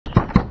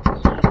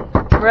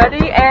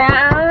Ready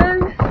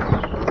and...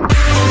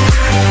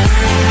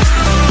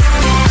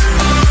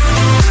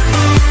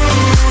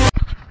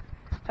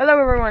 Hello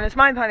everyone, it's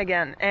Mindpun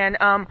again, and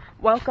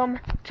welcome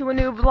to a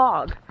new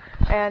vlog.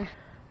 And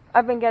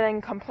I've been getting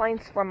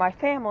complaints from my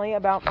family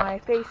about my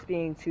face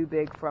being too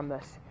big from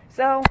this.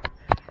 So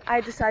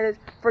I decided,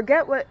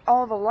 forget what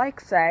all the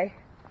likes say,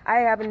 I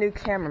have a new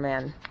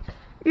cameraman.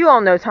 You all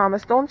know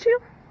Thomas, don't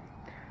you?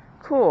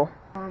 Cool.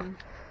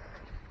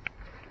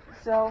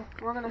 So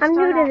we're gonna start. I'm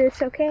new to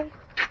this, okay?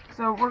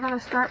 So we're gonna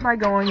start by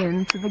going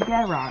into the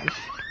garage.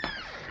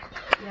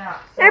 Yeah.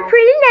 So, a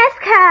pretty nice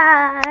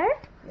car.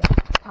 Yeah,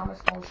 Thomas,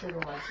 don't show the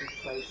license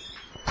plate.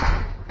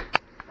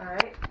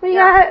 Alright. We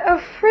got a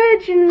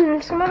fridge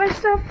and some other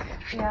stuff.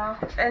 Yeah.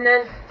 And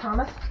then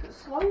Thomas,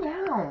 slow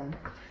down.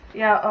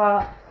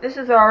 Yeah. This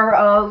is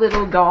our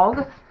little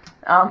dog.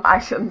 I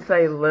shouldn't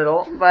say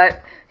little,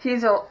 but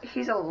he's a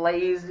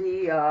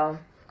lazy.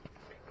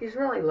 He's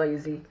really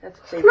lazy. That's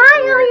Smile,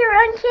 you're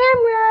on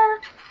camera.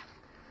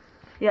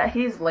 Yeah,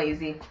 he's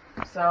lazy.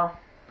 So,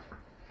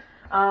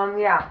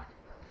 yeah.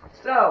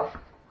 So,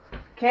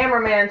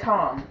 Cameraman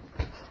Tom.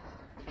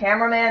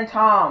 Cameraman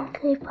Tom.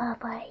 Okay,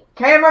 bye-bye.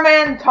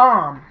 Cameraman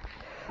Tom.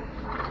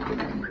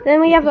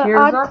 Then we have an Here's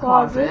odd our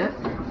closet.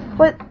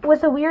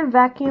 With a weird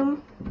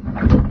vacuum.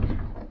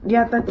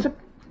 Yeah, that's a...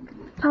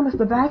 Thomas,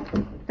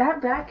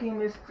 that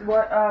vacuum is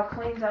what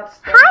cleans out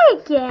stuff. Hi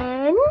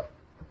again.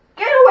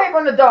 Get away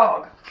from the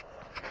dog!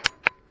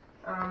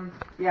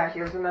 Yeah,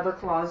 here's another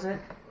closet.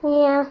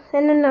 Yeah,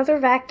 and another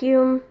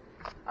vacuum.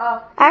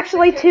 Here's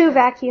Actually, the two kitchen.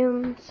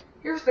 vacuums.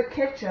 Here's the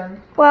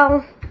kitchen.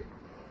 Well,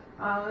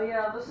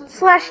 Yeah, this is...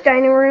 /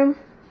 dining room.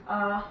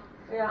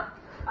 Yeah.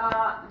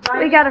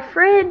 We got a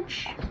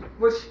fridge.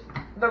 Which,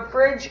 the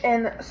fridge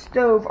and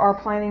stove are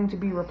planning to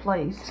be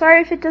replaced.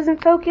 Sorry if it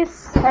doesn't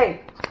focus.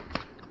 Hey!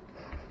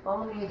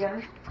 Follow me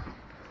again.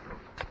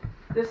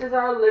 This is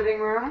our living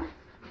room.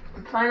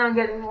 We plan on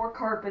getting more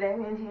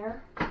carpeting in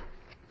here.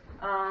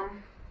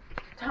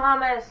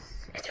 Thomas!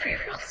 It's free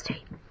real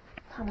estate.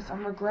 Thomas,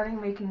 I'm regretting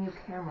making you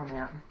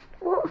cameraman.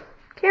 Well,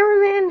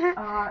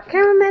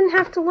 cameramen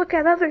have to look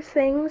at other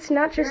things,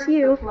 not just Here's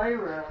you. the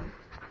playroom.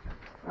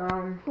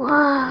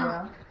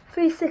 Wow.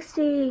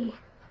 360.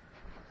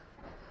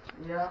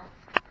 Yeah.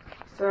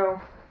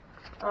 So,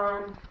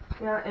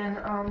 yeah,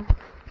 and,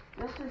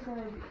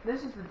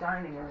 this is the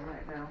dining room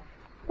right now.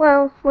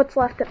 Well, what's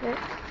left of it.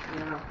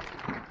 Yeah.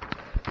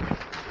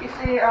 You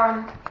see,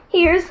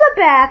 Here's the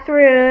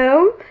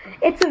bathroom.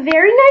 It's a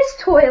very nice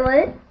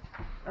toilet.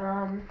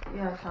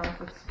 yeah,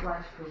 Thomas, it's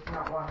splash-proof,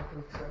 not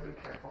waterproof, so be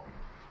careful.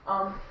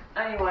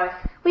 Anyway.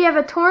 We have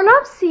a torn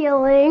up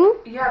ceiling.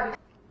 Yeah.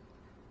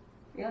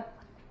 Yeah.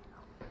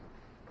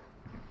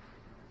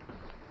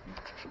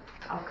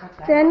 I'll cut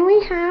that. Then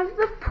we have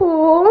the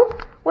pool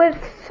with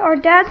our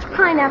dad's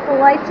pineapple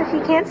lights. If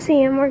you can't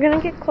see them, we're going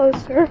to get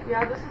closer.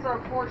 Yeah, this is our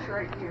porch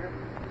right here.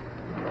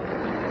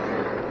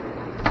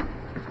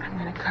 I'm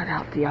going to cut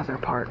out the other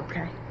part,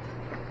 okay?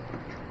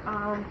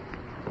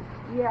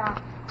 Yeah.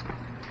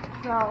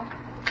 So,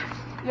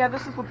 yeah,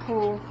 this is the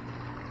pool.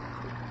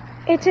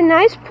 It's a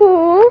nice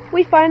pool.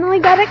 We finally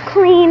got it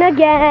clean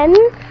again.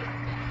 Pool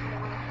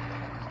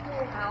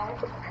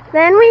house.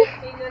 Then we...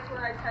 See, this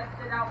when I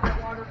tested out my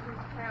waterproof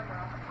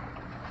camera.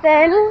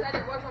 Then... I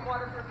said it wasn't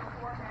waterproof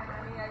beforehand. I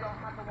mean, I don't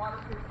have the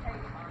waterproof tape on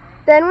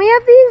it. Then we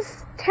have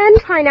these 10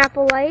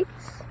 pineapple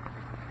lights.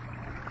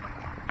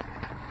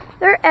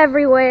 They're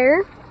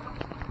everywhere.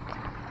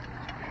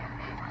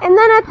 And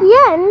then at the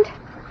end,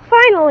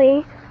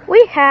 finally,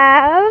 we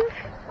have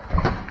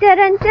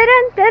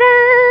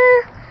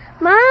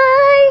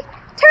my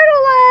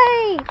turtle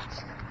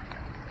light.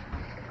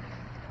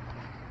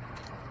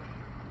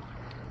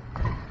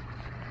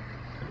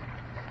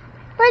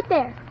 Right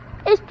there.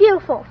 It's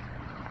beautiful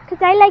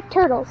because I like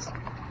turtles.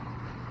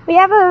 We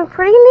have a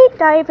pretty neat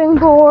diving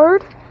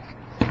board.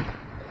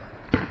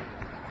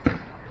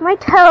 My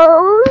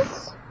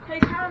toes. Hey,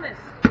 Thomas,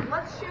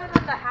 let's show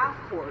them the half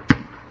court.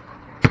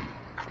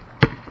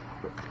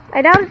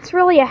 I doubt it's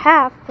really a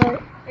half,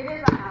 but It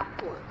is a half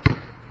court.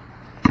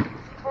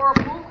 For a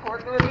full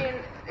court,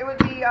 it would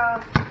be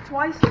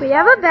twice. we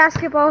have a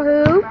basketball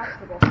hoop.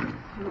 Basketball.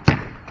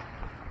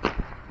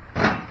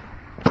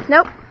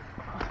 Nope.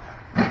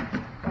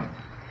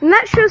 And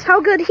that shows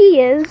how good he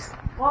is.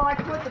 Well, I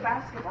quit the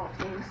basketball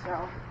team,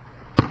 so.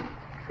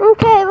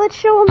 Okay, let's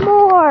show him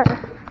more.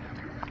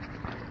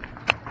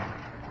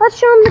 Let's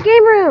show him the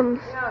game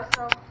room. Yeah,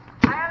 so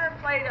I haven't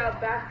played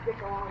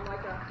basketball in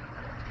like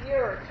a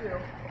year or two.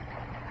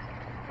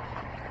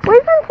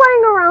 We've been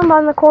playing around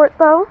on the court,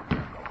 though.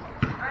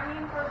 I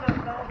mean, for the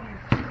Bellevue.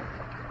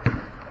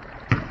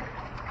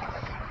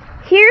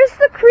 Here's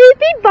the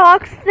creepy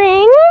box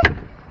thing.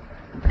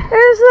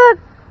 There's a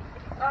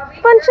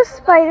bunch of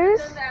spiders.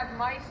 It doesn't have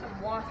mice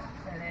and wasps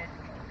in it.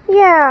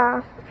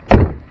 Yeah.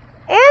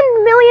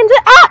 And millions of...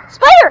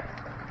 spider!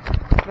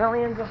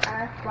 Millions of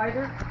ass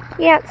spiders.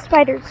 Yeah,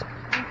 spiders.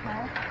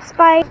 Okay.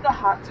 Spy. The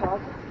hot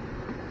tub.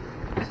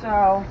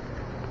 So,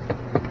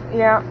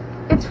 yeah.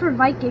 It's for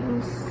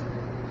Vikings.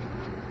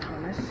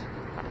 Thomas.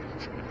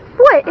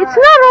 What? It's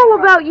not all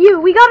about you.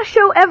 We gotta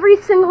show every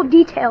single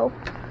detail.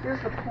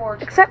 Here's the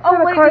porch. Except for Oh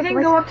the wait, we cars.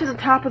 didn't go up to the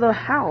top of the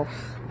house.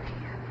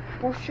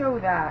 We'll show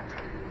that.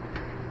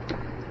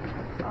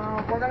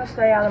 We're gonna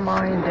stay out of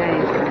mine,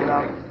 Dave.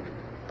 Though.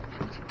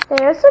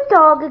 There's the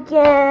dog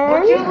again.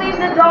 Would you leave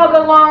the dog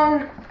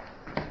alone?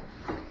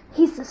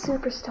 He's the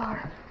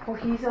superstar. Well,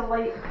 he's a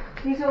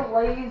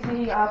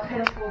lazy,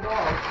 pitiful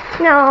dog.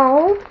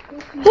 No.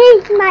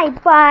 He's my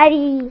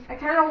buddy. I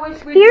kind of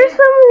wish we. Here's some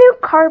new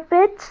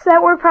carpets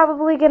that we're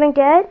probably gonna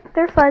get.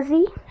 They're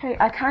fuzzy. Hey,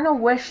 I kind of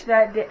wish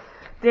that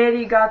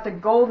Daddy got the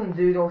golden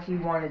doodle he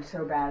wanted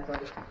so badly.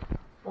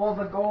 Well,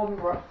 the golden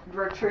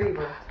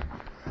retriever.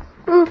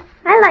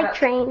 I like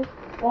train.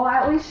 Well,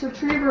 at least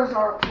retrievers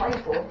are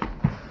playful.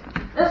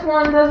 This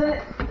one doesn't.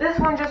 This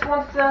one just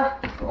wants to.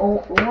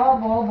 Oh, blah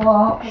blah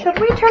blah. Should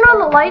we turn on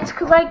the lights?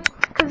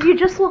 Cause you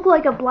just look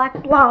like a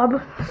black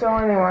blob. So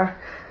anyway,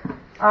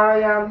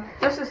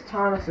 this is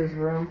Thomas's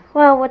room.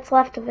 Well, what's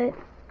left of it?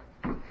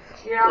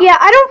 Yeah. Yeah,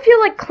 I don't feel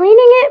like cleaning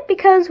it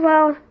because,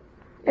 well,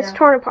 it's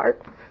torn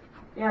apart.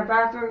 Yeah,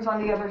 bathroom's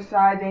on the other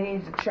side. They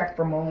need to check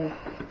for mold.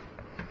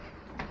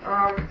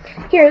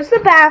 Here's the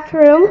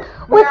bathroom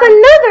with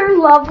another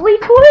lovely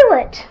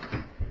toilet.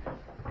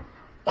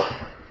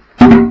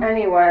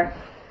 Anyway.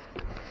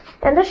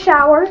 And a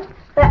shower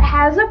that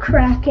has a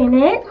crack in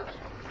it.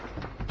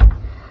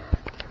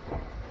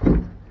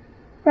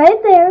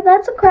 Right there,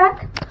 that's a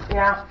crack.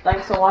 Yeah,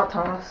 thanks a lot,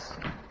 Thomas.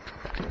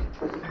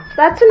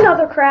 That's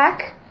another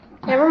crack.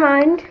 Never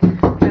mind.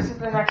 This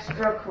is an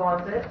extra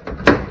closet.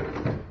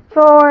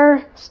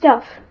 For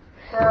stuff.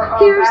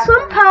 Here's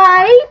some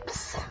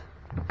pipes.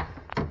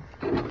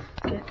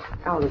 Get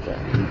out of there.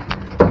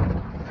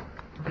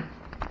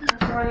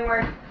 So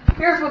anyway,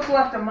 here's what's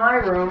left of my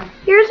room.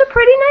 Here's a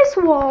pretty nice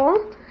wall.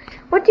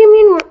 What do you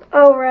mean?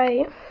 Oh,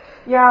 right.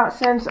 Yeah,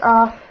 since,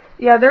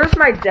 yeah, there's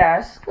my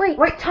desk. Wait,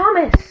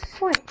 Thomas!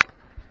 What?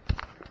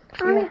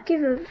 I want to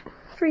give a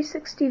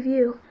 360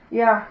 view.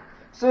 Yeah,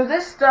 so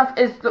this stuff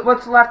is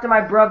what's left of my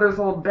brother's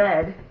old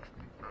bed.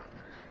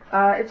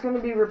 It's going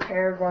to be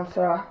repaired once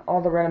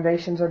all the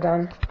renovations are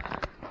done.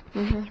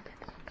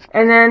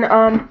 And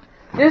then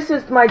this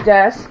is my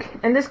desk,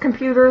 and this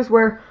computer is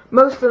where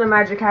most of the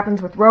magic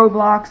happens with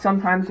Roblox,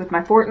 sometimes with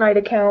my Fortnite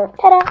account.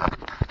 Ta-da!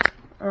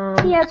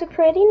 He has a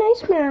pretty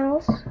nice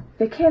mouse.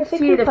 They can't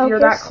see it if you're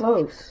that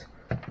close.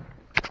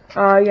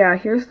 Yeah,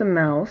 here's the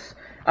mouse.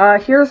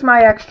 Here's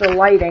my extra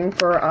lighting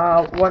for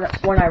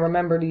when I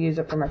remember to use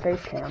it for my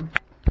face cam.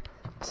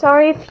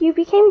 Sorry if you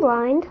became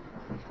blind.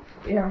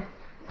 Yeah.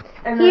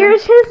 And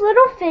here's his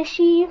little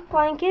fishy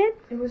blanket.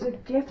 It was a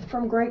gift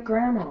from Great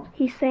Grandma.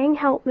 He's saying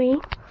help me.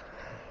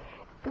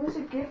 It was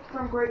a gift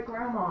from Great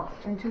Grandma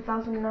in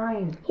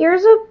 2009.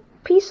 Here's a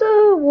piece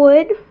of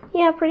wood.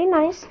 Yeah, pretty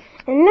nice.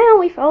 And now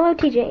we follow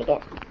TJ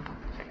again.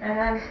 And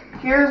then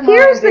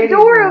here's the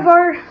door of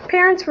our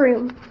parents'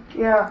 room.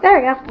 Yeah. There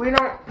we go.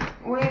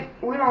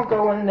 We don't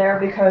go in there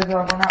because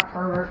we're not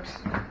perverts.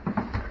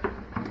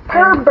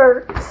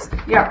 Perverts.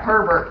 Yeah,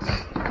 perverts.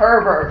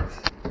 Perverts.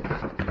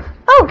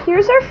 Oh,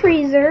 here's our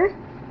freezer.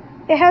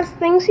 It has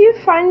things you'd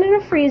find in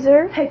a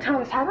freezer. Hey,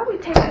 Thomas, how about we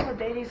take some of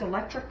Daddy's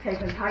electric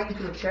tape and tie you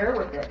to a chair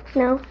with it?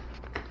 No.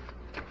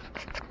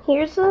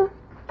 Here's a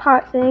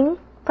pot thing.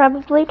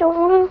 Probably don't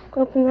want to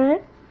open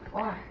that.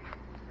 Why?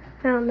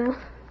 I don't know.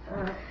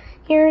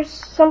 Here's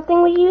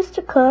something we use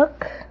to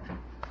cook.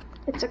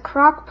 It's a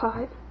crock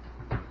pot.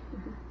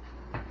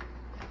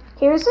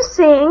 Here's a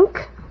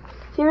sink.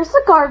 Here's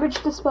the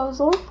garbage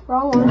disposal.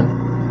 Wrong one.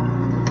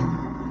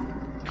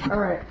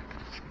 Alright.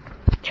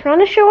 Trying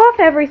to show off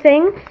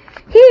everything.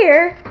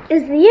 Here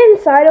is the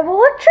inside of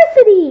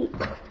electricity.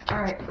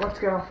 Alright, let's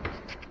go.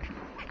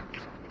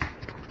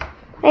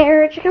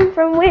 Where'd you come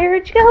from?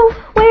 Where'd you go?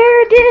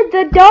 Where did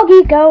the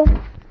doggy go?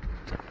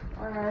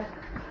 Alright.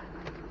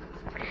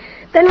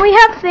 Then we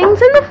have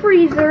things in the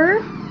freezer.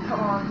 Come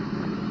on.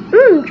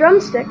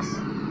 Drumsticks.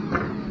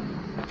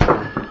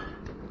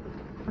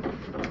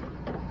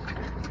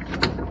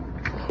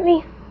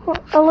 Maybe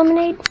a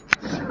lemonade.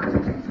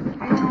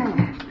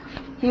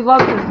 He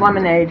loves his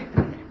lemonade.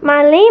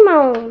 My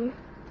lemon.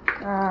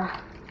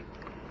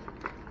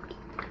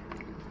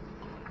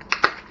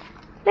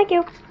 Thank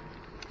you.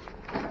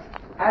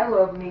 I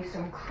love me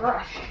some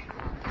Crush.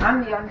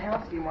 I'm the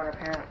unhealthy one,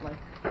 apparently.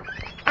 Yeah.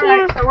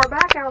 Alright, so we're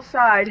back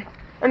outside,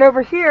 and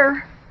over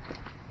here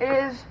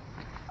is,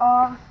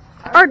 our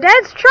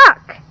dad's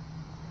truck.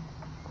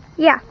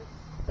 Yeah.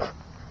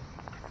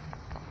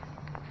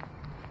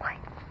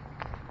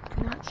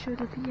 I'm not sure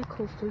the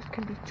vehicles, those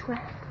can be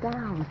tracked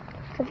down.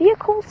 The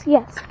vehicles,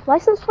 yes.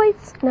 License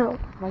plates, no.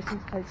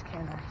 License plates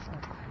can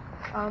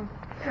actually.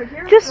 So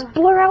here's just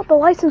blur out the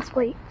license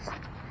plates.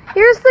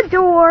 Here's the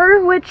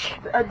door, which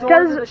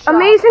does shop.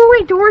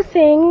 amazingly door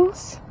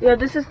things. Yeah,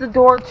 this is the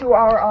door to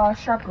our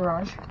shop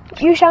garage.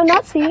 You shall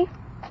not see.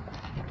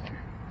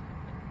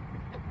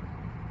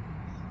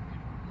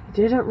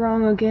 Did it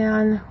wrong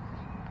again.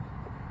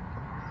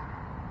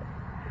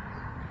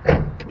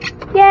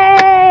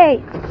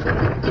 Yay!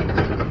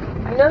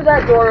 You know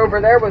that door over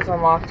there was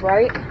unlocked,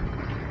 right?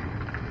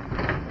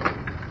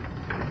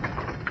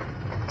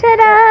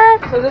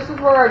 Ta-da! So this is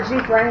where our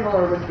Jeep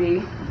Wrangler would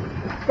be.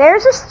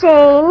 There's a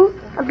stain,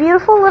 a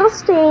beautiful little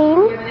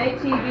stain, We have an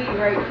ATV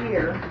right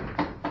here.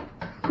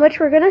 which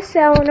we're gonna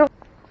sell. In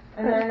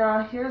And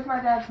then here's my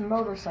dad's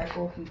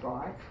motorcycle he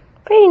bought.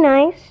 Pretty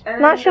nice.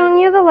 And Not then- showing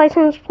you the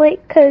license plate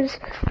because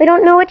we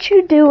don't know what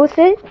you do with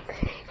it.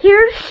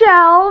 Here's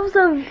shelves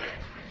of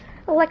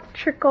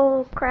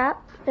electrical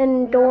crap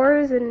and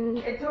doors and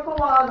It took a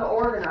while to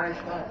organize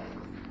that.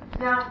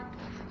 Now,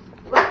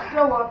 let's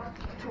go up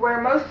to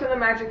where most of the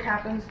magic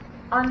happens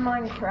on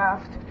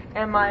Minecraft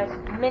and my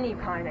Mini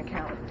Pine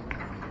account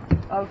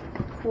of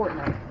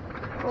Fortnite.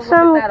 Oh, look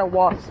Some- at that, a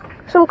wasp.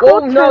 some Oh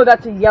cool no,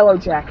 that's a yellow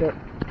jacket.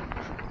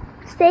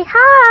 Say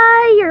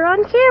hi, you're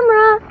on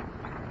camera.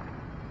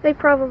 They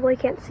probably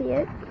can't see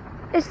it.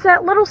 It's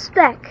that little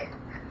speck.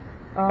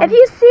 If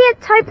you see it,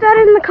 type that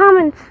in the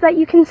comments that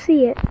you can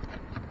see it.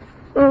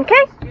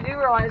 Okay? You do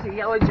realize a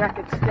yellow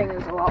jacket sting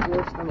is a lot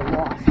worse than a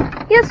wasp.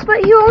 Yes,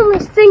 but he'll only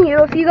sting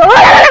you if you go.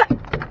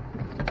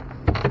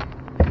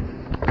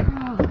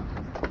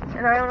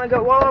 And I only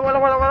go walla walla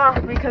walla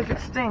walla because it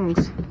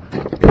stings.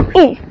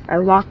 I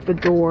locked the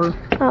door.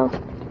 Oh.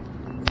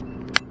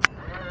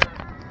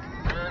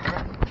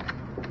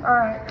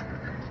 Alright.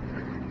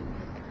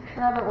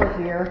 Now that we're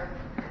here,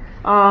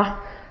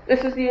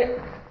 this is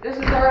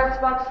our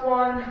Xbox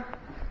One.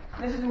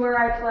 This is where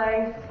I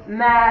play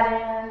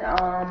Madden.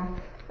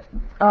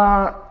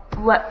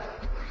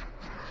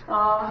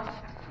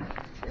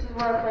 This is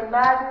where I play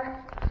Madden.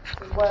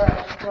 This is where I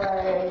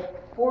play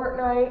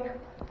Fortnite.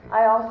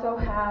 I also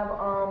have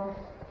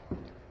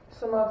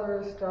some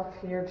other stuff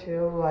here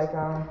too, like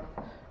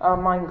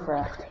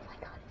Minecraft.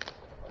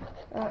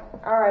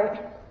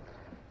 Alright.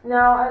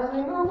 Now, as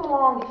we move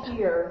along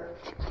here,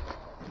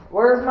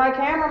 where's my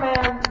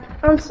cameraman?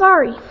 I'm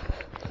sorry.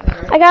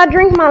 I gotta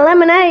drink my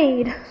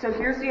lemonade. So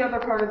here's the other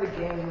part of the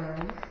game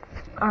room.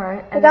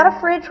 Alright. I got a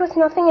fridge with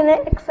nothing in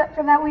it except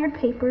for that weird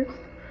paper.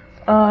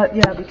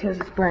 Yeah, because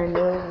it's brand new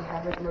and we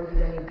haven't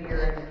loaded any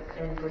beer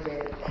in for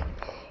days.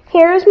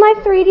 Here's my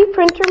 3D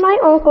printer my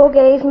uncle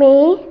gave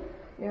me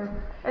Yeah.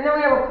 And then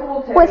we have a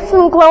pool table. with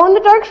some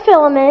glow-in-the-dark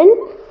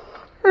filament.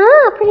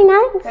 Ah, pretty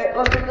nice. Hey,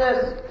 look at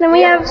this. Then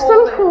we have a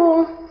some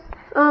pool table.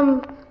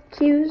 cool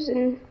cues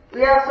and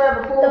We also have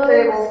a pool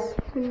those.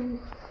 table.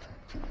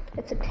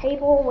 It's a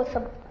table with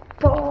a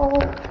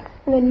ball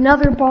and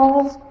another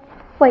ball.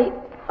 Wait,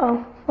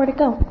 oh, where'd it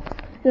go?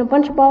 And a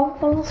bunch of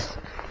balls.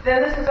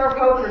 Then this is our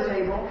poker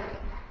table.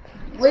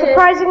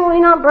 Surprisingly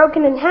not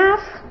broken in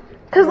half.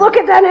 Cause look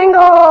at that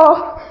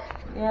angle!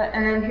 Yeah,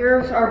 and then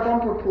here's our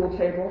bumper pool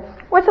table.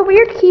 With a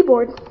weird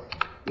keyboard.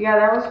 Yeah,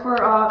 that was for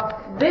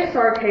this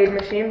arcade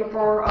machine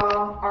before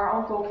our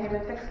uncle came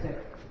and fixed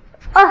it.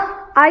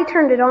 I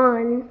turned it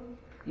on.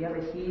 Yeah,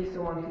 but he's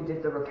the one who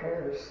did the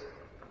repairs.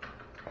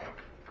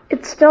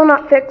 It's still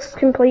not fixed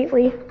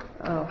completely.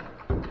 Oh.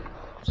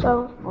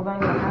 So, Well, then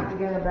you'll have to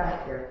get it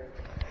back here.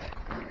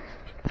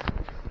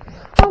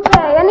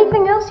 okay,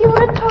 anything else you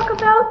want to talk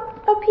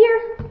about up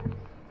here?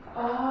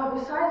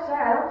 Besides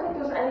that, I don't think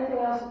there's anything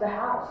else at the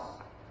house.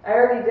 I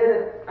already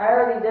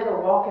did a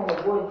walk in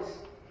the woods.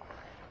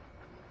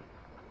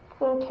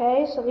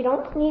 Okay, so we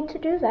don't need to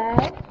do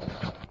that.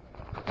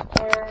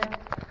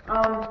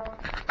 And,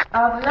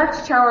 the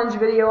next challenge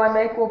video I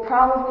make will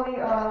probably,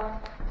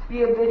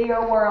 be a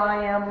video where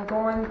I am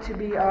going to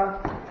be,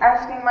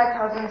 asking my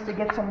cousins to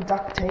get some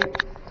duct tape.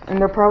 And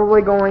they're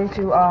probably going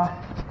to,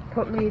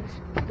 put me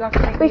duct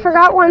tape. We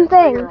forgot one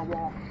thing. Near a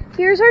wall.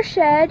 Here's our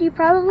shed. You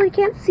probably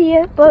can't see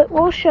it, but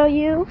we'll show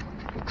you.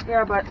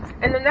 Yeah, but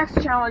in the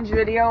next challenge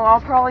video, I'll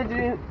probably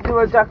do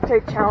a duct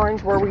tape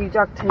challenge where we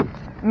duct tape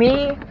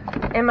me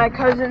and my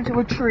cousin to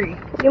a tree.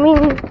 You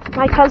mean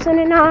my cousin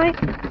and I?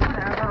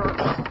 Whatever.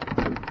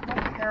 I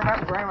don't care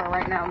about grammar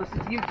right now. This is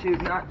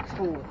YouTube, not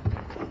school.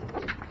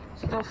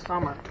 It's still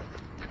summer.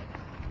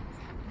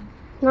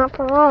 Not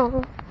for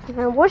long.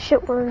 I wish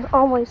it were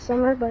always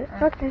summer, but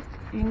okay.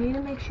 You need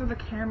to make sure the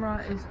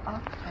camera is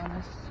up on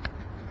us.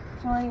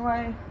 So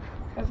anyway,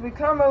 as we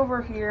come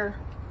over here,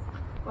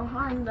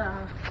 behind the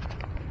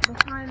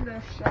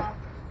shop,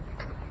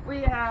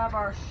 we have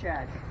our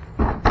shed.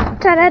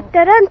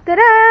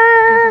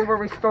 Ta-da-da-da-da-da! This is where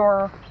we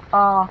store a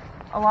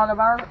lot of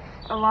our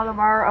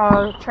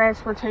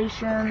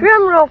transportation.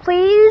 Drum roll,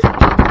 please.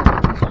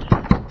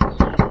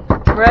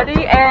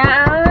 Ready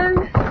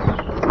and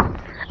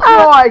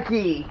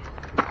crikey!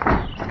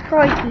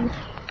 Crikey.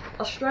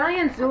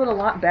 Australians do it a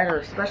lot better,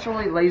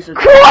 especially laser.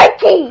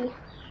 Crikey!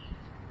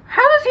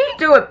 How does he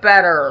do it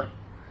better?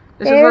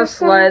 This There's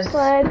is our sleds. some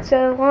sleds,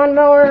 a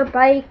lawnmower,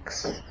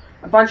 bikes.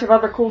 A bunch of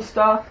other cool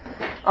stuff.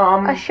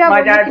 A shovel My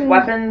you dad's can-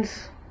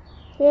 weapons.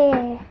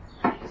 Yeah.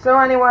 So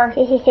anyway,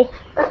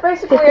 that's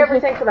basically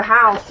everything for the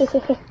house.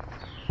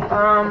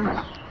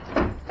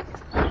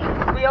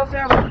 We also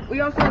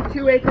have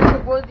 2 acres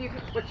of wood,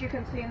 which you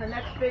can see in the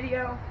next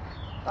video,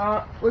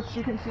 which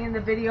you can see in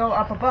the video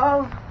up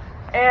above.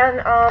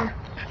 And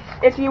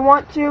if you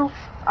want to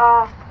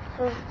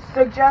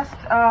suggest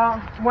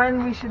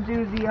when we should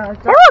do the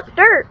That looks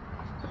dirt.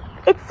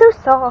 It's so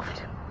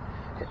soft.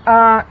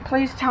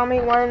 please tell me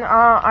when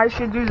I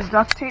should do the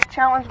duct tape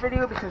challenge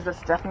video, because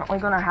that's definitely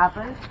going to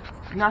happen.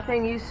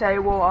 Nothing you say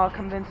will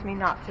convince me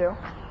not to.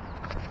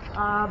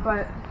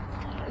 But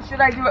should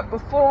I do it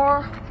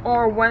before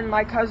or when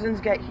my cousins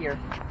get here?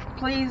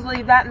 Please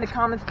leave that in the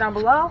comments down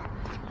below.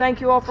 Thank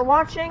you all for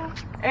watching,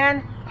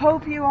 and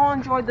hope you all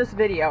enjoyed this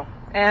video.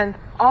 And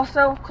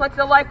also, click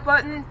the like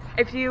button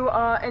if you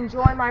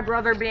enjoy my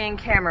brother being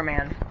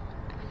cameraman.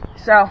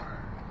 So,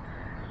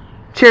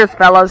 cheers,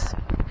 fellas.